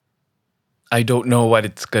I don't know what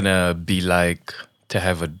it's gonna be like to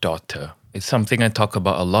have a daughter. It's something I talk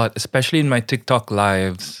about a lot, especially in my TikTok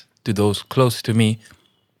lives to those close to me.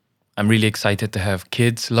 I'm really excited to have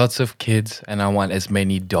kids, lots of kids, and I want as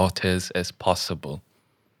many daughters as possible.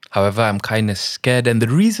 However, I'm kind of scared, and the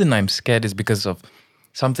reason I'm scared is because of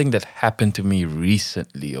something that happened to me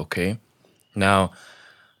recently, okay? Now,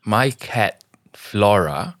 my cat,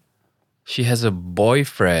 Flora, she has a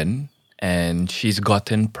boyfriend and she's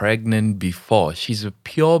gotten pregnant before. She's a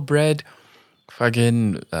purebred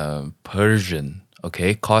fucking Persian,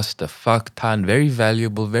 okay? Cost a fuck ton. Very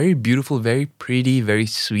valuable, very beautiful, very pretty, very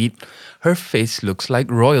sweet. Her face looks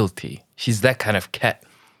like royalty. She's that kind of cat.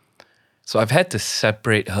 So I've had to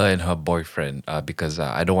separate her and her boyfriend because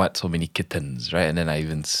I don't want so many kittens, right? And then I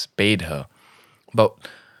even spayed her. But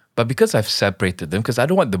but because I've separated them, because I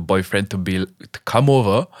don't want the boyfriend to come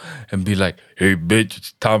over and be like, "Hey, bitch,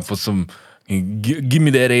 it's time for some. Give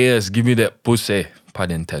me that ass, give me that pussy,"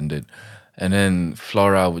 pun intended. And then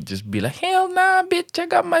Flora would just be like, "Hell nah, bitch, I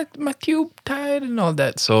got my tube tied and all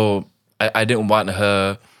that." So I didn't want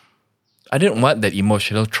her. I didn't want that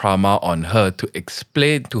emotional trauma on her to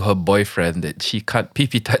explain to her boyfriend that she can't pee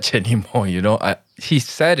touch anymore. She's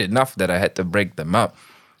sad enough that I had to break them up.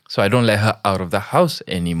 So I don't let her out of the house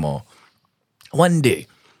anymore. One day,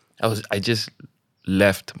 I just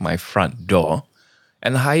left my front door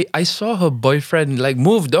and I saw her boyfriend like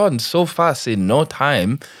moved on so fast in no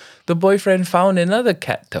time. The boyfriend found another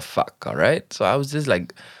cat to fuck, all right? So I was just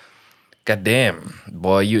like, God damn,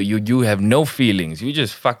 boy, you have no feelings. You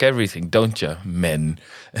just fuck everything, don't you, men?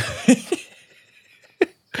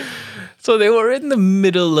 So they were in the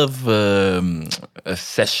middle of a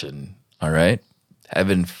session, all right,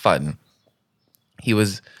 having fun. He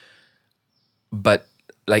was, but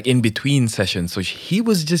like in between sessions, so he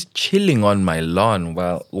was just chilling on my lawn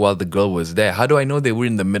while the girl was there. How do I know they were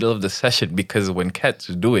in the middle of the session? Because when cats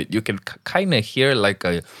do it, you can kind of hear like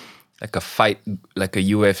a fight, like a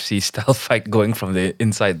UFC style fight going from the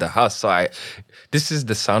inside the house. So this is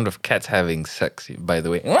the sound of cats having sex, by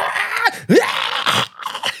the way.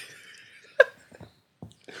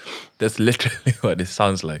 That's literally what it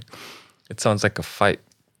sounds like. It sounds like a fight.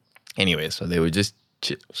 Anyway, so they were just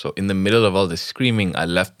so in the middle of all the screaming, I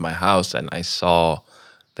left my house and I saw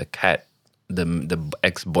the cat, the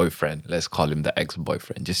ex-boyfriend, let's call him the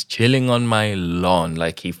ex-boyfriend, just chilling on my lawn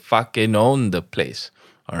like he fucking owned the place.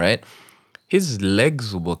 All right. His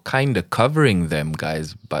legs were kind of covering them,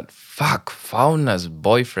 guys, but fuck, Fauna's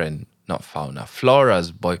boyfriend, not Fauna,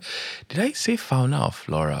 Flora's boy. Did I say Fauna or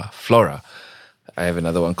Flora? Flora. I have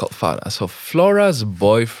another one called Fauna. So Flora's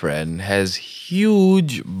boyfriend has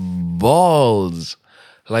huge balls.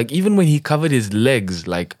 Like even when he covered his legs,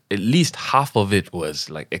 like at least half of it was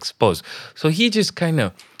like exposed. So he just kind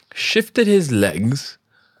of shifted his legs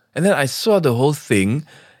and then I saw the whole thing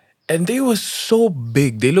and they were so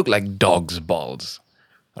big. They looked like dog's balls.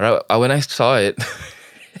 All right. When I saw it,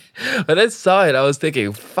 I was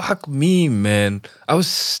thinking, fuck me, man. I was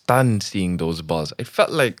stunned seeing those balls. It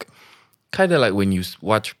felt like kind of like when you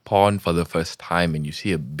watch porn for the first time and you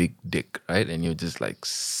see a big dick, right? And you're just like,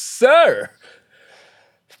 sir,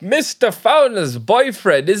 Mr. Fauna's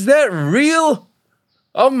boyfriend, is that real?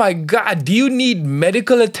 Oh my God, do you need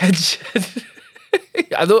medical attention?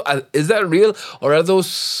 Is that real? Or are those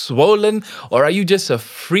swollen? Or are you just a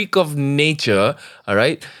freak of nature, all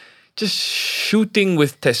right? Just shooting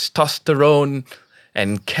with testosterone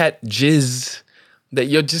and cat jizz that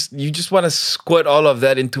you just want to squirt all of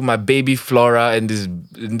that into my baby Flora and this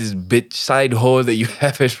bitch side hole that you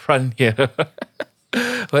have in front here.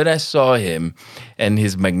 When I saw him and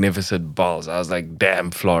his magnificent balls, I was like, damn,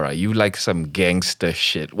 Flora, you like some gangster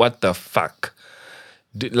shit. What the fuck?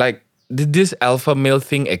 Did this alpha male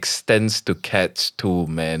thing extends to cats too,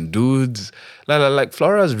 man? Dudes, like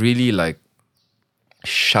Flora's really like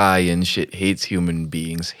shy and shit, hates human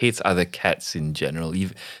beings, hates other cats in general,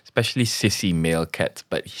 especially sissy male cats.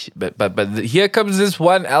 But here comes this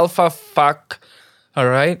one alpha fuck. All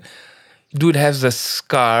right, dude has a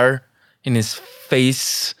scar in his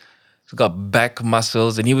face. He's got back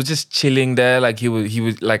muscles, and he was just chilling there, like he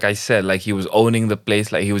was like I said, like he was owning the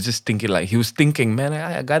place. Like he was just thinking, man,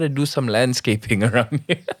 I gotta do some landscaping around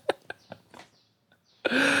here.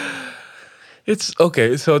 It's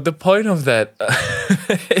okay. So the point of that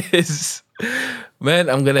is, man,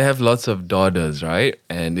 I'm gonna have lots of daughters, right?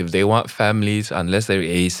 And if they want families, unless they're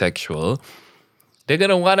asexual, they're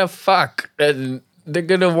gonna wanna fuck and they're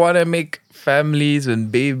gonna wanna make families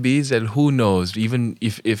and babies, and who knows, even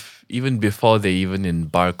if even before they even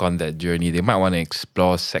embark on that journey, they might want to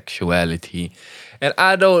explore sexuality. And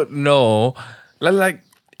I don't know, like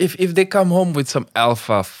if they come home with some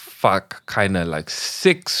alpha fuck kind of like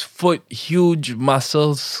 6 foot huge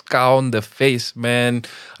muscles scown the face, man,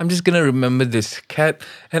 I'm just gonna remember this cat.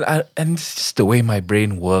 And it's just the way my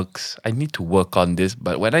brain works. I need to work on this,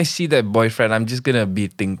 but when I see that boyfriend, I'm just gonna be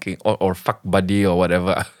thinking, or fuck buddy or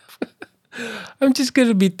whatever. I'm just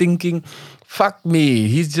gonna be thinking, fuck me.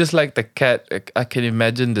 He's just like the cat. I can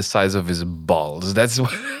imagine the size of his balls. That's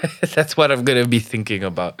what that's what I'm gonna be thinking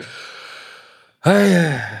about.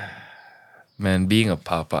 Man, being a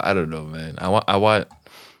papa, I don't know, man. I want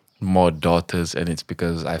more daughters, and it's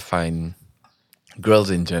because I find girls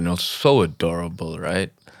in general so adorable,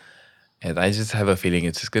 right? And I just have a feeling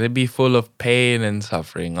it's just gonna be full of pain and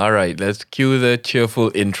suffering. All right, let's cue the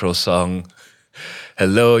cheerful intro song.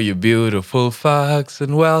 Hello, you beautiful fucks,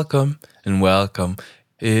 and welcome, and welcome.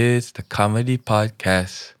 It's the comedy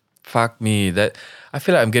podcast. Fuck me, that I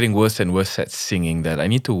feel like I'm getting worse and worse at singing. That I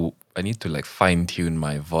need to like fine tune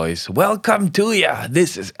my voice. Welcome to ya.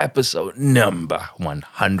 This is episode number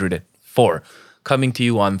 104, coming to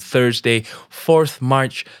you on Thursday, 4th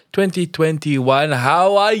March 2021.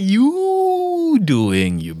 How are you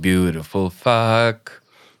doing, you beautiful fuck?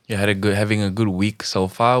 You having a good week so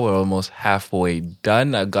far. We're almost halfway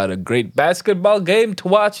done. I got a great basketball game to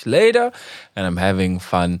watch later, and I'm having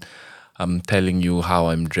fun. I'm telling you how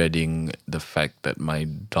I'm dreading the fact that my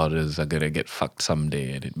daughters are gonna get fucked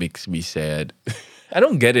someday, and it makes me sad. I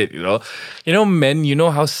don't get it, you know. You know, men, you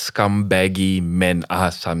know how scumbaggy men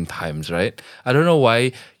are sometimes, right? I don't know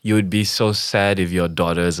why you would be so sad if your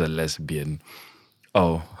daughter's a lesbian.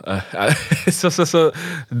 Oh, so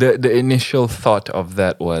the initial thought of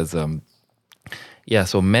that was yeah,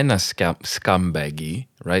 so men are scumbaggy,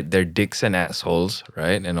 right? They're dicks and assholes,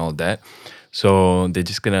 right? And all that. So they're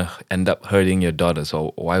just gonna end up hurting your daughter.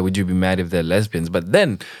 So why would you be mad if they're lesbians? But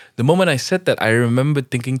then the moment I said that, I remember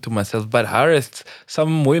thinking to myself, but Harris,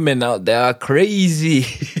 some women out there are crazy.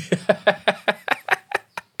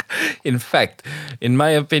 In fact, in my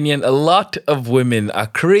opinion, a lot of women are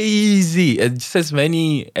crazy, and just as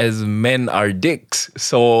many as men are dicks.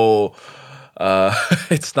 So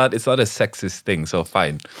it's not a sexist thing. So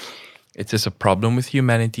fine. It's just a problem with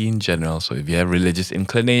humanity in general. So if you have religious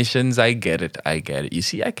inclinations, I get it. You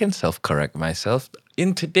see, I can self-correct myself.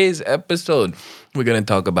 In today's episode, we're going to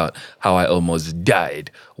talk about how I almost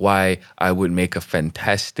died, why I would make a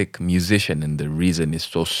fantastic musician, and the reason is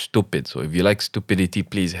so stupid. So if you like stupidity,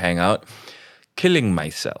 please hang out. Killing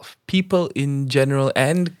myself, people in general,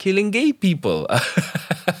 and killing gay people.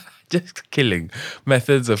 Just killing,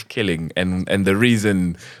 methods of killing, and the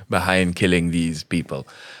reason behind killing these people.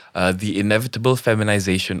 The inevitable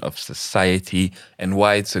feminization of society and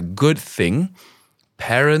why it's a good thing.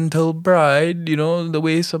 Parental pride, you know, the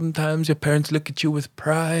way sometimes your parents look at you with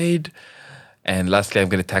pride. And lastly, I'm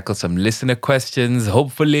going to tackle some listener questions.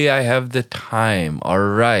 Hopefully, I have the time. All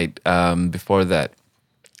right. Before that,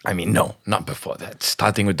 no, not before that.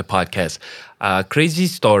 Starting with the podcast. Crazy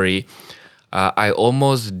story. I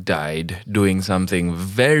almost died doing something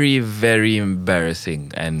very, very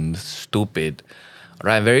embarrassing and stupid.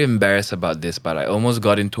 Right, I'm very embarrassed about this, but I almost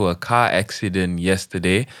got into a car accident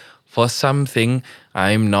yesterday for something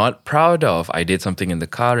I'm not proud of. I did something in the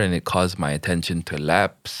car and it caused my attention to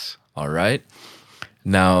lapse. All right.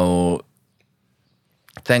 Now,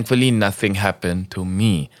 thankfully, nothing happened to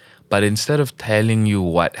me. But instead of telling you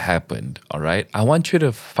what happened, all right, I want you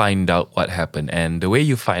to find out what happened. And the way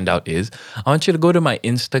you find out is I want you to go to my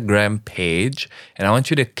Instagram page and I want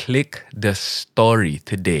you to click the story,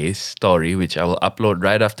 today's story, which I will upload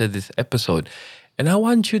right after this episode. And I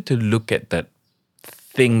want you to look at that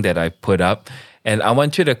thing that I put up. And I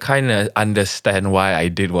want you to kind of understand why I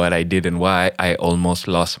did what I did and why I almost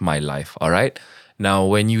lost my life, all right? Now,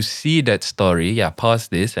 when you see that story, pause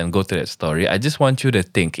this and go to that story. I just want you to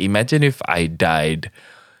think, imagine if I died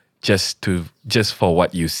just for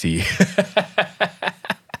what you see.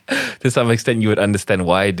 To some extent, you would understand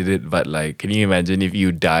why I did it, but like, can you imagine if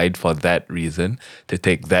you died for that reason, to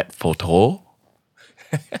take that photo?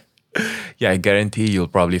 I guarantee you'll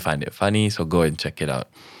probably find it funny, so go and check it out.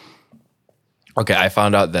 Okay, I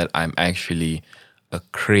found out that I'm actually a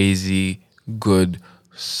crazy good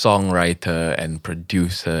songwriter and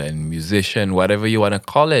producer and musician, whatever you want to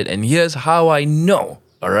call it. And here's how I know,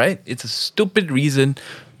 all right? It's a stupid reason,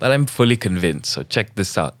 but I'm fully convinced. So check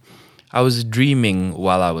this out. I was dreaming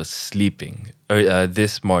while I was sleeping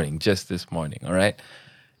this morning, all right?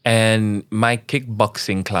 And my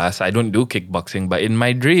kickboxing class, I don't do kickboxing, but in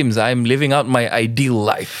my dreams, I'm living out my ideal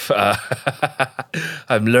life.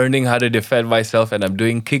 I'm learning how to defend myself and I'm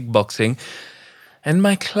doing kickboxing. And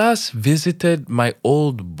my class visited my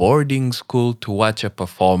old boarding school to watch a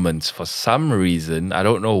performance for some reason. I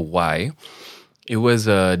don't know why. It was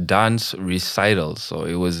a dance recital. So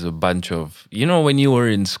it was a bunch of, when you were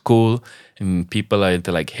in school and people are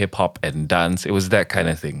into like hip hop and dance, it was that kind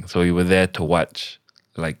of thing. So we were there to watch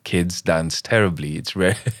like kids dance terribly. It's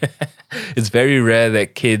rare. It's very rare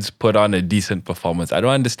that kids put on a decent performance. I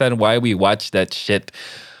don't understand why we watch that shit.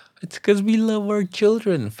 It's because we love our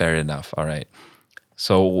children. Fair enough. All right.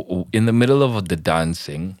 So in the middle of the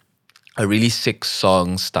dancing, a really sick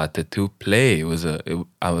song started to play.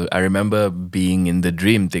 I remember being in the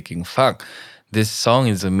dream thinking, fuck, this song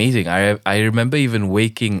is amazing. I remember even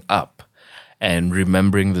waking up and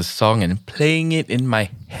remembering the song and playing it in my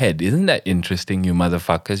head. Isn't that interesting, you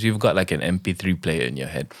motherfuckers? You've got like an MP3 player in your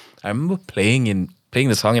head. I remember playing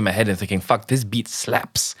the song in my head and thinking, fuck, this beat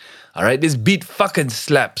slaps. All right, this beat fucking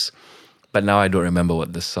slaps. But now I don't remember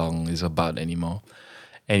what the song is about anymore.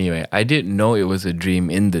 Anyway, I didn't know it was a dream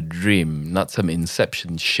in the dream, not some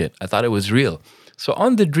inception shit. I thought it was real. So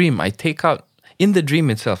on the dream, in the dream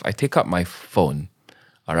itself, I take out my phone,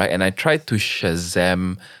 all right? And I try to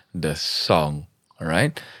Shazam the song, all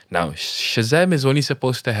right? Now, Shazam is only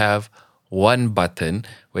supposed to have one button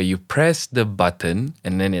where you press the button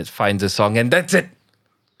and then it finds a song and that's it.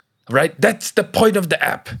 Right? That's the point of the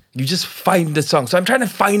app. You just find the song. So I'm trying to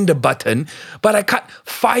find the button, but I can't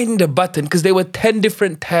find the button because there were 10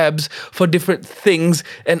 different tabs for different things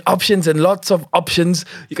and options and lots of options.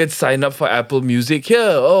 You can sign up for Apple Music here.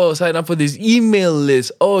 Oh, sign up for this email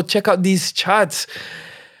list. Oh, check out these charts.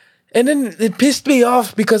 And then it pissed me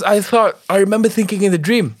off because I remember thinking in the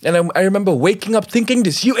dream, and I remember waking up thinking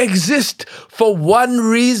this, you exist for one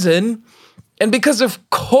reason. And because of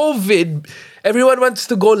COVID, everyone wants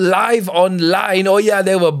to go live online. Oh yeah,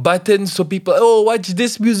 there were buttons so people, watch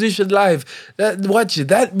this musician live, watch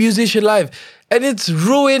that musician live. And it's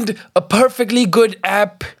ruined a perfectly good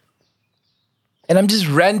app. And I'm just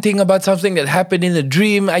ranting about something that happened in a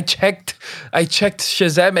dream. I checked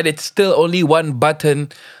Shazam and it's still only one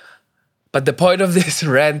button. But the point of this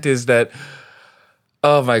rant is that,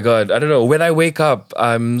 oh my God, I don't know. When I wake up,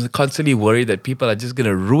 I'm constantly worried that people are just going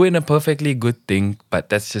to ruin a perfectly good thing, but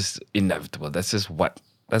that's just inevitable. That's just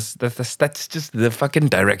that's just the fucking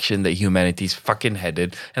direction that humanity's fucking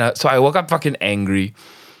headed. And so I woke up fucking angry.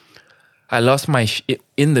 I lost my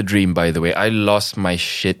in the dream, by the way. I lost my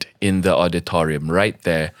shit in the auditorium right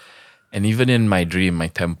there. And even in my dream, my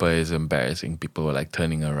temper is embarrassing. People were like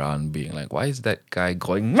turning around, being like, why is that guy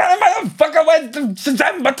going, motherfucker, where's the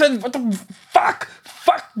Shazam button? What the fuck?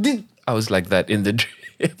 I was like that in the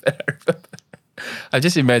dream. I'm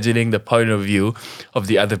just imagining the point of view of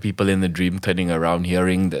the other people in the dream turning around,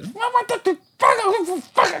 hearing that.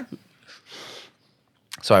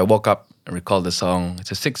 So I woke up and recalled the song.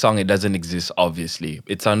 It's a sick song. It doesn't exist, obviously.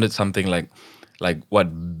 It sounded something like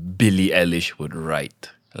what Billie Eilish would write.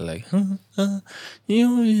 Like, and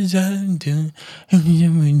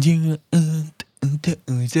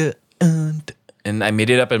I made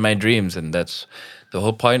it up in my dreams, and that's the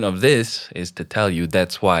whole point of this, is to tell you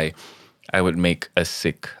that's why I would make a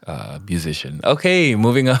sick musician. Okay,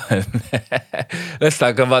 moving on. Let's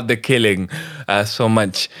talk about the killing. So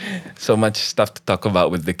much stuff to talk about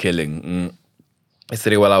with the killing.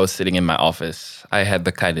 Yesterday, while I was sitting in my office, I had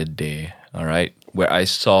the kind of day, all right, where I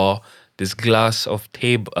saw this glass of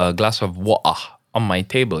water on my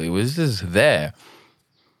table. It was just there.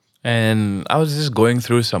 And I was just going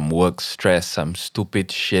through some work stress, some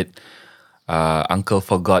stupid shit. Uncle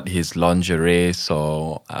forgot his lingerie,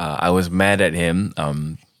 so I was mad at him.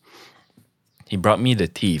 He brought me the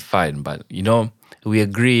tea, fine, but we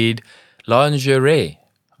agreed lingerie,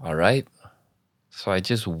 all right? So I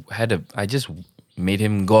just made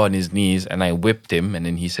him go on his knees and I whipped him, and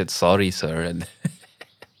then he said, sorry, sir. And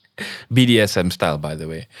BDSM style, by the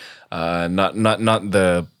way. Not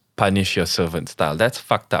the punish your servant style. That's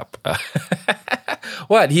fucked up.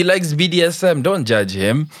 What? He likes BDSM. Don't judge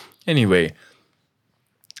him. Anyway.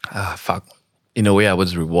 Fuck. In a way, I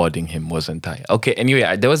was rewarding him, wasn't I? Okay,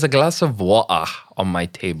 anyway, there was a glass of water on my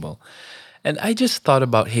table. And I just thought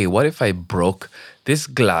about, hey, what if I broke this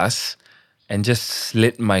glass and just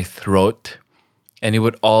slit my throat and it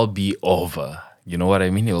would all be over? You know what I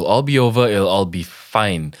mean? It'll all be over. It'll all be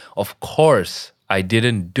fine. Of course, I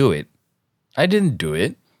didn't do it.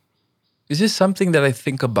 It's just something that I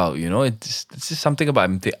think about, It's just something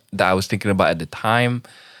about that I was thinking about at the time.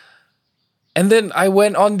 And then I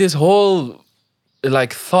went on this whole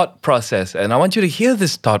thought process, and I want you to hear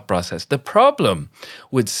this thought process. The problem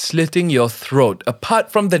with slitting your throat,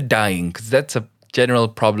 apart from the dying, because that's a general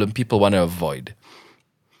problem people want to avoid,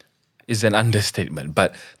 is an understatement.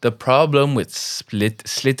 But the problem with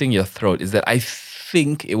slitting your throat is that I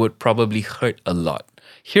think it would probably hurt a lot.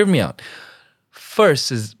 Hear me out.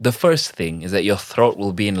 First thing is that your throat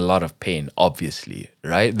will be in a lot of pain, obviously,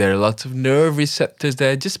 right? There are lots of nerve receptors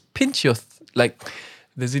there. Just pinch like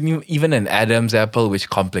there's even an Adam's apple, which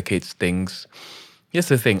complicates things. Here's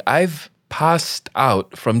the thing. I've passed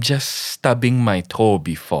out from just stubbing my toe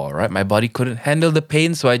before, right? My body couldn't handle the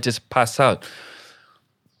pain, so I just pass out.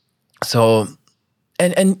 So,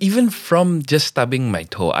 and even from just stubbing my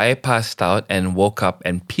toe, I passed out and woke up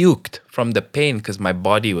and puked from the pain because my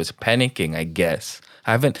body was panicking, I guess.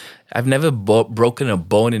 I've never broken a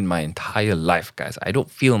bone in my entire life, guys. I don't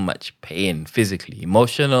feel much pain physically.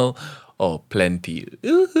 Emotional, oh, plenty.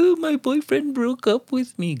 Ooh, my boyfriend broke up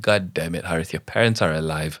with me. God damn it, Harith, your parents are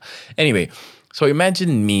alive. Anyway, so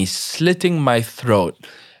imagine me slitting my throat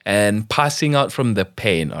and passing out from the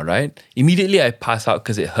pain, all right? Immediately I pass out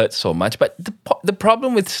because it hurts so much. But the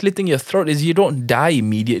problem with slitting your throat is you don't die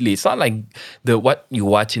immediately. It's not like what you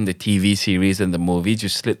watch in the TV series and the movies. You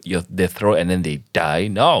slit their throat and then they die.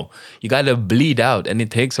 No, you gotta bleed out, and it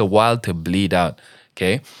takes a while to bleed out,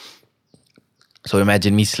 okay? So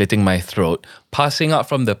imagine me slitting my throat, passing out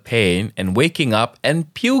from the pain, and waking up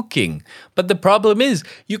and puking. But the problem is,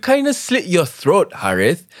 you kind of slit your throat,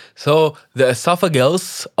 Harith. So the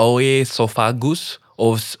esophagus, oesophagus,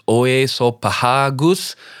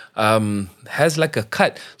 oesophagus, has like a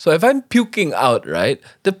cut. So if I'm puking out, right,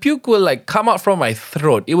 the puke will like come out from my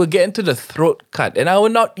throat. It will get into the throat cut, and I will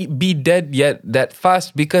not be dead yet that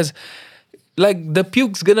fast because like the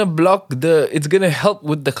puke's gonna it's gonna help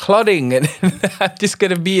with the clotting, and I'm just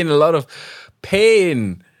gonna be in a lot of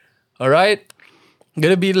pain. All right? I'm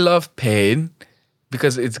gonna be in a lot of pain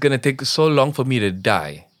because it's gonna take so long for me to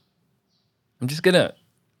die. I'm just gonna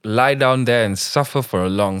lie down there and suffer for a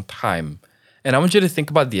long time. And I want you to think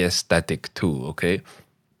about the aesthetic too, okay?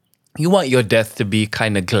 You want your death to be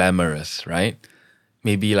kind of glamorous, right?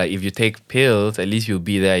 Maybe like if you take pills, at least you'll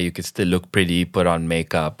be there. You could still look pretty, put on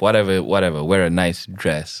makeup, whatever, wear a nice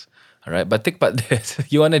dress. All right. But think about this.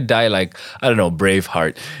 You want to die like, I don't know,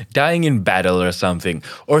 Braveheart, dying in battle or something,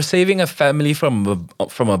 or saving a family from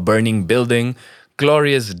a burning building.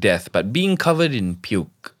 Glorious death, but being covered in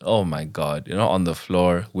puke. Oh my God. On the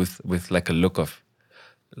floor with like a look of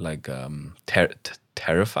like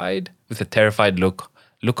terrified, with a terrified look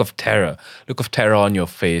of terror on your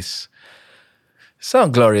face. It's not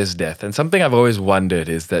a glorious death. And something I've always wondered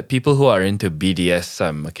is that people who are into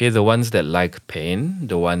BDSM, okay, the ones that like pain,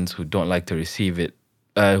 the ones who don't like to receive it,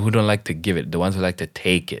 who don't like to give it, the ones who like to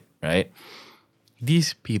take it, right?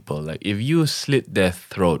 These people, like, if you slit their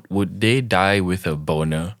throat, would they die with a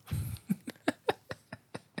boner?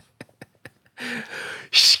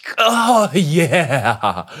 Oh,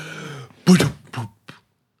 yeah.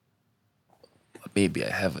 Maybe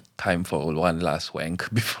I have time for one last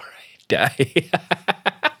wank before I die.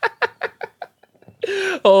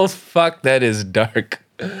 Oh, fuck, that is dark.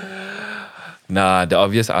 Nah, the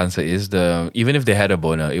obvious answer is even if they had a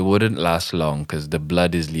boner, it wouldn't last long because the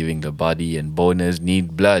blood is leaving the body and boners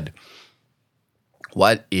need blood.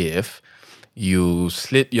 What if you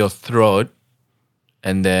slit your throat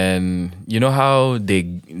and then you know how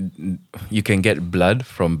you can get blood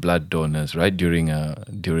from blood donors, right? During a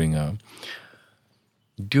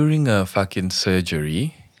fucking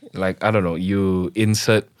surgery, like I don't know, you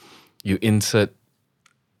insert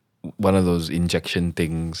one of those injection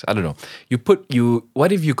things. I don't know.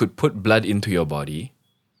 What if you could put blood into your body,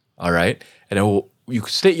 all right? And then you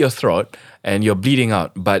slit your throat and you're bleeding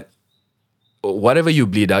out, but whatever you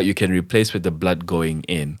bleed out, you can replace with the blood going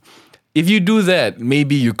in. If you do that,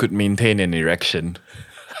 maybe you could maintain an erection.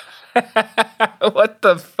 What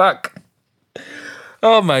the fuck?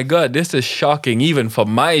 Oh my God, this is shocking even for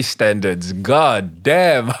my standards. God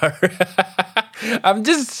damn. I'm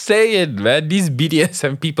just saying, man, these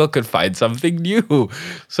BDSM people could find something new.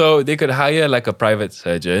 So they could hire like a private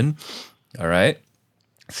surgeon, all right?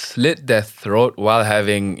 Slit their throat while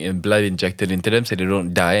having blood injected into them so they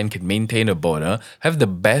don't die and can maintain a boner, have the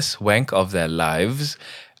best wank of their lives,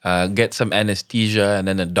 get some anesthesia, and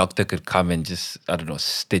then a doctor could come and just, I don't know,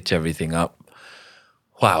 stitch everything up.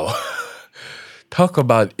 Wow. Talk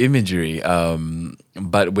about imagery,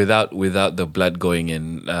 but without the blood going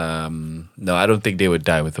in. No, I don't think they would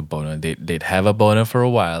die with a boner. They'd have a boner for a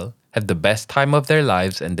while, have the best time of their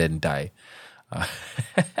lives, and then die.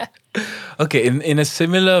 Okay, in a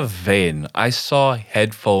similar vein, I saw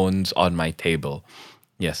headphones on my table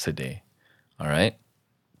yesterday. All right,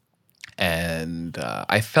 and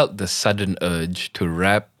I felt the sudden urge to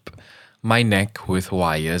wrap my neck with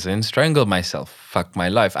wires and strangle myself. Fuck my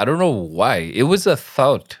life. I don't know why. It was a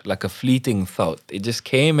thought, like a fleeting thought. It just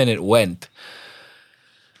came and it went.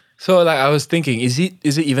 So, like, I was thinking, is it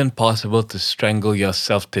even possible to strangle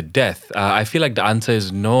yourself to death? I feel like the answer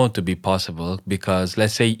is no to be possible because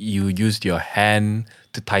let's say you used your hand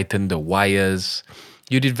to tighten the wires,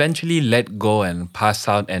 you'd eventually let go and pass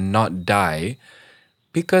out and not die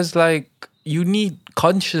because like you need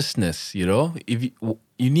consciousness, if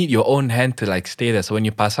you need your own hand to like stay there, so when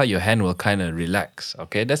you pass out your hand will kind of relax.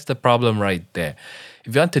 Okay, that's the problem right there.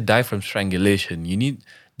 If you want to die from strangulation, you need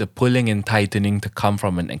the pulling and tightening to come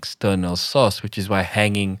from an external source, which is why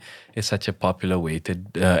hanging is such a popular way to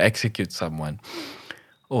execute someone.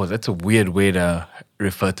 Oh, that's a weird way to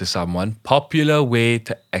refer to someone. Popular way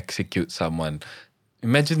to execute someone.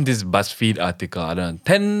 Imagine this BuzzFeed article, I don't know,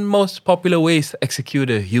 10 most popular ways to execute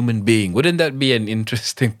a human being. Wouldn't that be an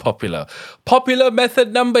interesting popular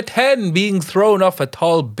method number 10, being thrown off a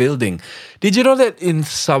tall building. Did you know that in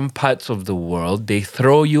some parts of the world, they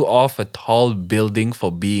throw you off a tall building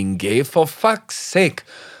for being gay? For fuck's sake.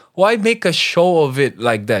 Why make a show of it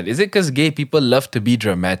like that? Is it because gay people love to be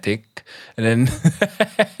dramatic? And then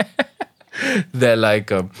they're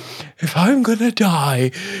like, if I'm gonna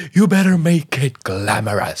die, you better make it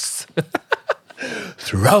glamorous.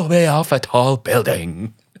 Throw me off a tall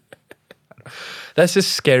building. That's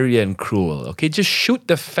just scary and cruel, okay? Just shoot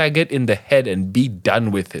the faggot in the head and be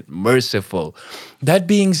done with it. Merciful. That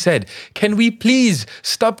being said, can we please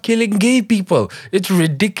stop killing gay people? It's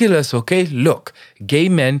ridiculous, okay? Look, gay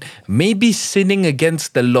men may be sinning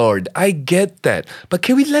against the Lord. I get that. But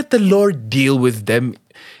can we let the Lord deal with them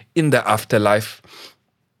in the afterlife?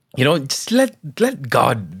 Just let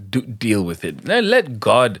God deal with it. Let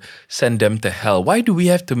God send them to hell. Why do we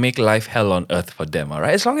have to make life hell on earth for them, all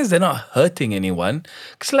right? As long as they're not hurting anyone.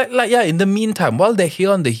 Because in the meantime, while they're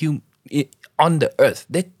here on the earth,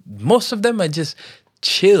 most of them are just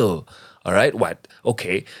chill, all right? What?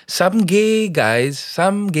 Okay, some gay guys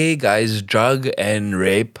drug and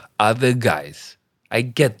rape other guys. I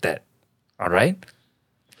get that, all right?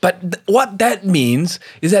 But what that means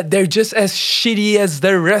is that they're just as shitty as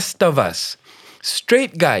the rest of us.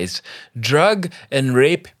 Straight guys drug and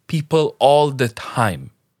rape people all the time.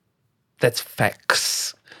 That's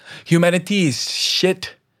facts. Humanity is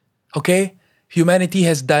shit, okay? Humanity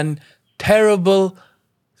has done terrible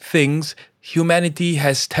things. Humanity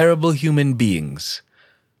has terrible human beings.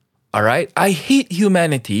 All right? I hate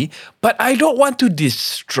humanity, but I don't want to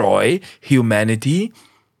destroy humanity.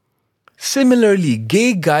 Similarly,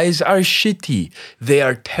 gay guys are shitty. They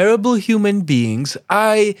are terrible human beings.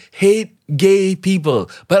 I hate gay people,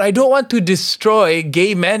 but I don't want to destroy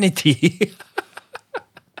gay-manity.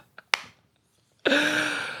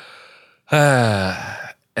 And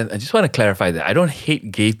I just want to clarify that I don't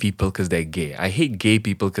hate gay people because they're gay. I hate gay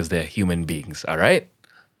people because they're human beings, all right?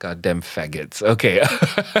 Goddamn faggots. Okay.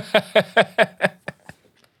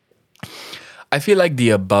 I feel like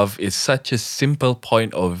the above is such a simple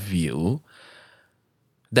point of view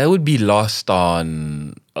that would be lost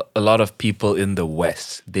on a lot of people in the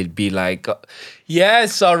West. They'd be like,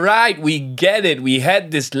 yes, all right, we get it. We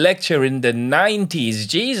had this lecture in the 90s.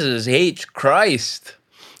 Jesus H. Christ.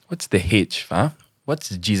 What's the H, huh? What's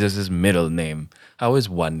Jesus' middle name? I always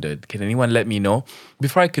wondered. Can anyone let me know?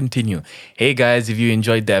 Before I continue, hey guys, if you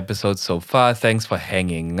enjoyed the episode so far, thanks for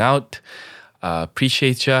hanging out.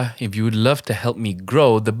 Appreciate ya. If you would love to help me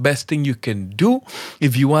grow, the best thing you can do,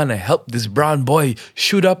 if you want to help this brown boy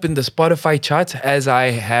shoot up in the Spotify charts, as I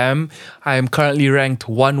am currently ranked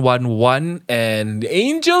 111 and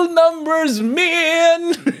angel numbers,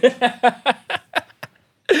 man.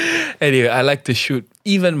 Anyway, I like to shoot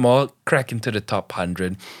even more, crack into the top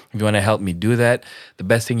 100. If you want to help me do that, the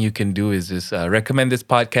best thing you can do is just recommend this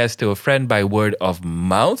podcast to a friend by word of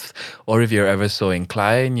mouth. Or if you're ever so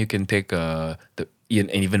inclined, you can take an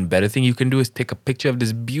even better thing you can do is take a picture of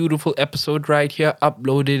this beautiful episode right here,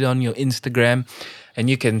 upload it on your Instagram, and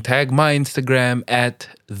you can tag my Instagram at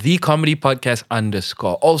thecomedypodcast_.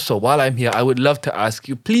 Also, while I'm here, I would love to ask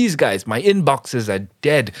you, please guys, my inboxes are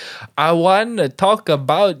dead. I want to talk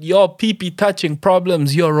about your pee-pee touching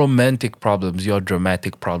problems, your romantic problems, your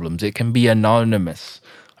dramatic problems. It can be anonymous.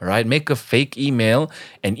 All right, make a fake email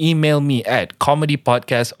and email me at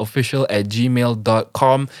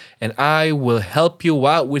comedypodcastofficial@gmail.com and I will help you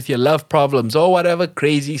out with your love problems or whatever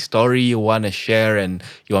crazy story you want to share and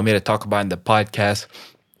you want me to talk about in the podcast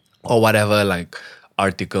or whatever, like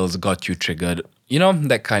articles got you triggered,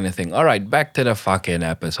 that kind of thing. All right, back to the fucking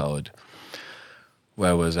episode.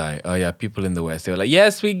 Where was I? Oh, yeah, people in the West. They were like,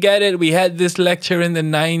 yes, we get it. We had this lecture in the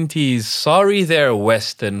 90s. Sorry there,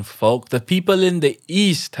 Western folk. The people in the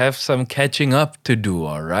East have some catching up to do,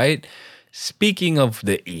 all right? Speaking of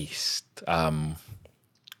the East, man,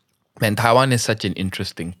 Taiwan is such an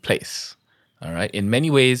interesting place, all right? In many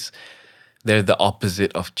ways, they're the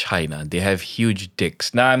opposite of China. They have huge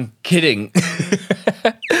dicks. Nah, I'm kidding.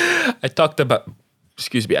 I talked about,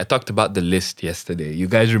 I talked about the list yesterday. You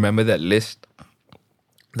guys remember that list?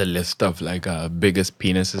 The list of like biggest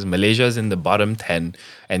penises. Malaysia is in the bottom 10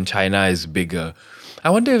 and China is bigger. I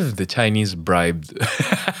wonder if the Chinese bribed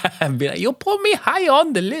and be like, you put me high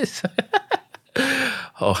on the list.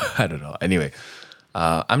 Oh, I don't know. Anyway,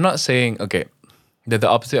 I'm not saying, okay, they're the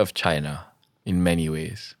opposite of China in many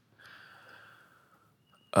ways.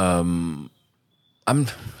 So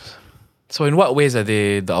in what ways are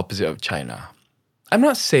they the opposite of China? I'm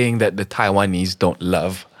not saying that the Taiwanese don't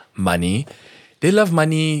love money. They love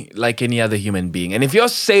money like any other human being. And if you're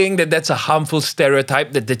saying that that's a harmful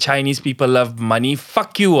stereotype that the Chinese people love money,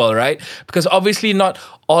 fuck you, all right? Because obviously not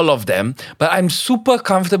all of them. But I'm super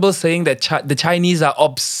comfortable saying that the Chinese are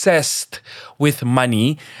obsessed with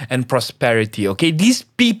money and prosperity, okay? These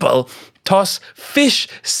people toss fish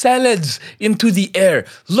salads into the air,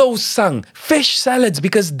 lo sang, fish salads,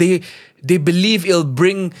 because they believe it'll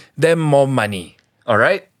bring them more money, all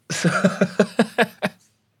right?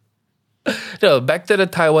 No, back to the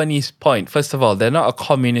Taiwanese point. First of all, they're not a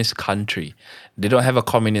communist country. They don't have a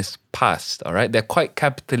communist past, all right? They're quite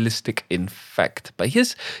capitalistic, in fact. But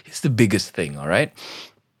here's the biggest thing, all right?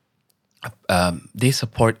 They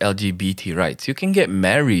support LGBT rights. You can get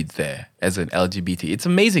married there as an LGBT. It's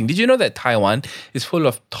amazing. Did you know that Taiwan is full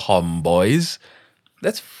of tomboys?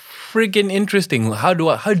 That's freaking interesting. How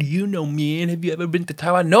do you know me? And have you ever been to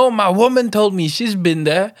Taiwan? No, my woman told me she's been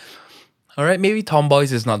there. All right, maybe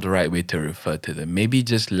tomboys is not the right way to refer to them. Maybe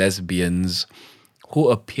just lesbians who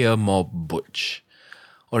appear more butch.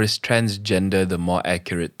 Or is transgender the more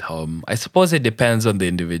accurate term? I suppose it depends on the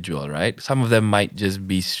individual, right? Some of them might just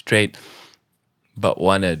be straight but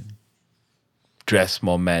want to dress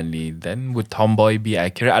more manly. Then would tomboy be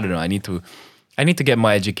accurate? I don't know. I need to get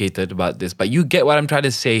more educated about this. But you get what I'm trying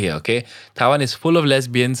to say here, okay? Taiwan is full of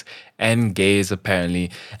lesbians and gays, apparently.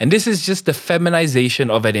 And this is just the feminization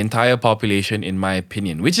of an entire population, in my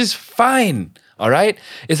opinion, which is fine, all right?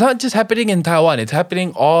 It's not just happening in Taiwan. It's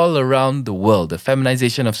happening all around the world, the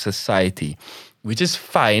feminization of society, which is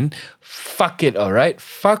fine. Fuck it, all right?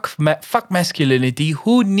 Fuck masculinity.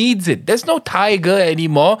 Who needs it? There's no tiger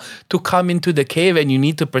anymore to come into the cave and you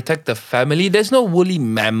need to protect the family. There's no woolly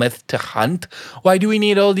mammoth to hunt. Why do we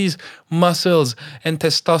need all these muscles and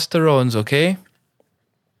testosterones, okay?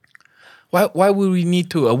 Why would we need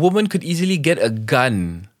to? A woman could easily get a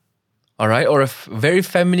gun, all right? Or a very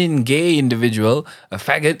feminine gay individual, a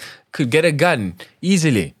faggot, could get a gun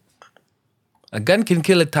easily. A gun can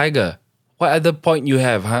kill a tiger. What other point you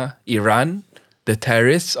have, huh? Iran? The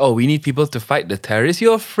terrorists? Oh, we need people to fight the terrorists?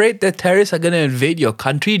 You're afraid the terrorists are going to invade your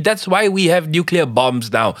country? That's why we have nuclear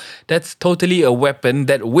bombs now. That's totally a weapon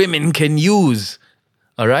that women can use.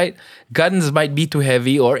 All right? Guns might be too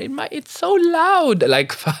heavy or it's so loud.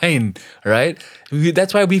 Like, fine, right?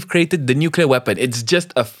 That's why we've created the nuclear weapon. It's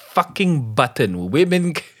just a fucking button.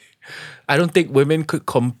 I don't think women could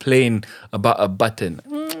complain about a button.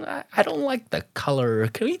 I don't like the color.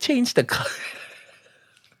 Can we change the color?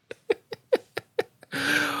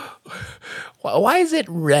 Why is it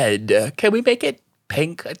red? Can we make it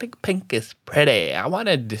pink? I think pink is pretty. I want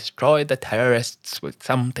to destroy the terrorists with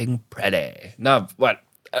something pretty. No, what?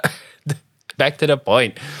 Back to the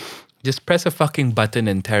point. Just press a fucking button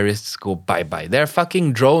and terrorists go bye-bye. They're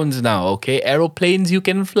fucking drones now, okay? Aeroplanes you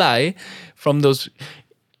can fly from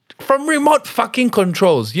remote fucking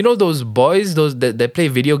controls. You know those boys, those that play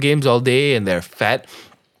video games all day and they're fat?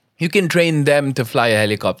 You can train them to fly a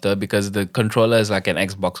helicopter because the controller is like an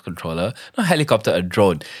Xbox controller. Not a helicopter, a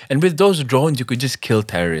drone. And with those drones, you could just kill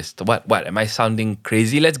terrorists. What? Am I sounding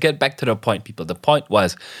crazy? Let's get back to the point, people. The point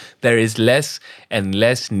was there is less and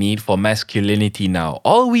less need for masculinity now.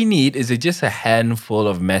 All we need is just a handful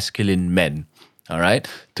of masculine men, all right,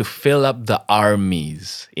 to fill up the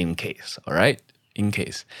armies in case, all right? In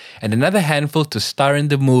case. And another handful to star in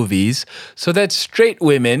the movies so that straight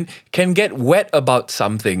women can get wet about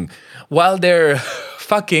something while they're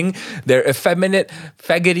fucking their effeminate,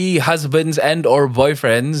 faggoty husbands and or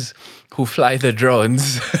boyfriends who fly the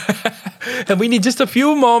drones. And we need just a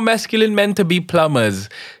few more masculine men to be plumbers.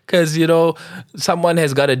 Because, someone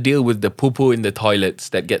has got to deal with the poo-poo in the toilets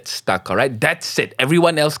that get stuck, all right? That's it.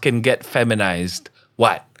 Everyone else can get feminized.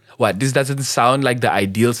 What? What, this doesn't sound like the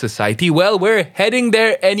ideal society? Well, we're heading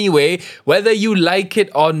there anyway, whether you like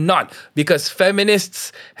it or not, because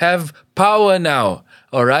feminists have power now,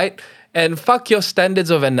 all right? And fuck your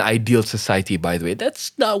standards of an ideal society, by the way.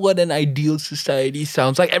 That's not what an ideal society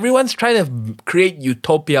sounds like. Everyone's trying to create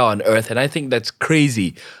utopia on earth, and I think that's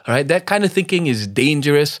crazy. All right? That kind of thinking is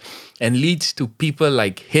dangerous and leads to people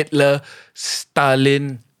like Hitler,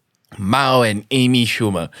 Stalin, Mao, and Amy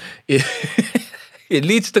Schumer. It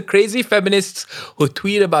leads to crazy feminists who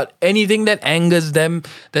tweet about anything that angers them.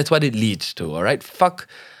 That's what it leads to, all right? Fuck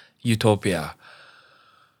utopia.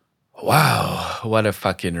 Wow, what a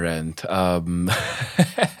fucking rant.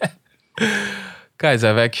 Guys,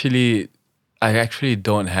 I actually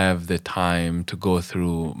don't have the time to go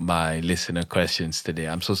through my listener questions today.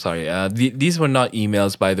 I'm so sorry. These were not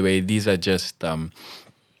emails, by the way. These are just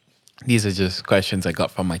questions I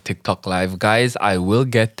got from my TikTok live. Guys, I will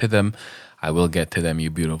get to them. You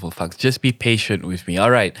beautiful fucks. Just be patient with me. All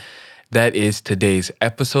right. That is today's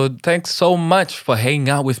episode. Thanks so much for hanging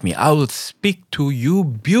out with me. I will speak to you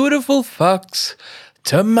beautiful fucks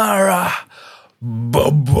tomorrow.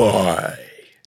 Bye-bye.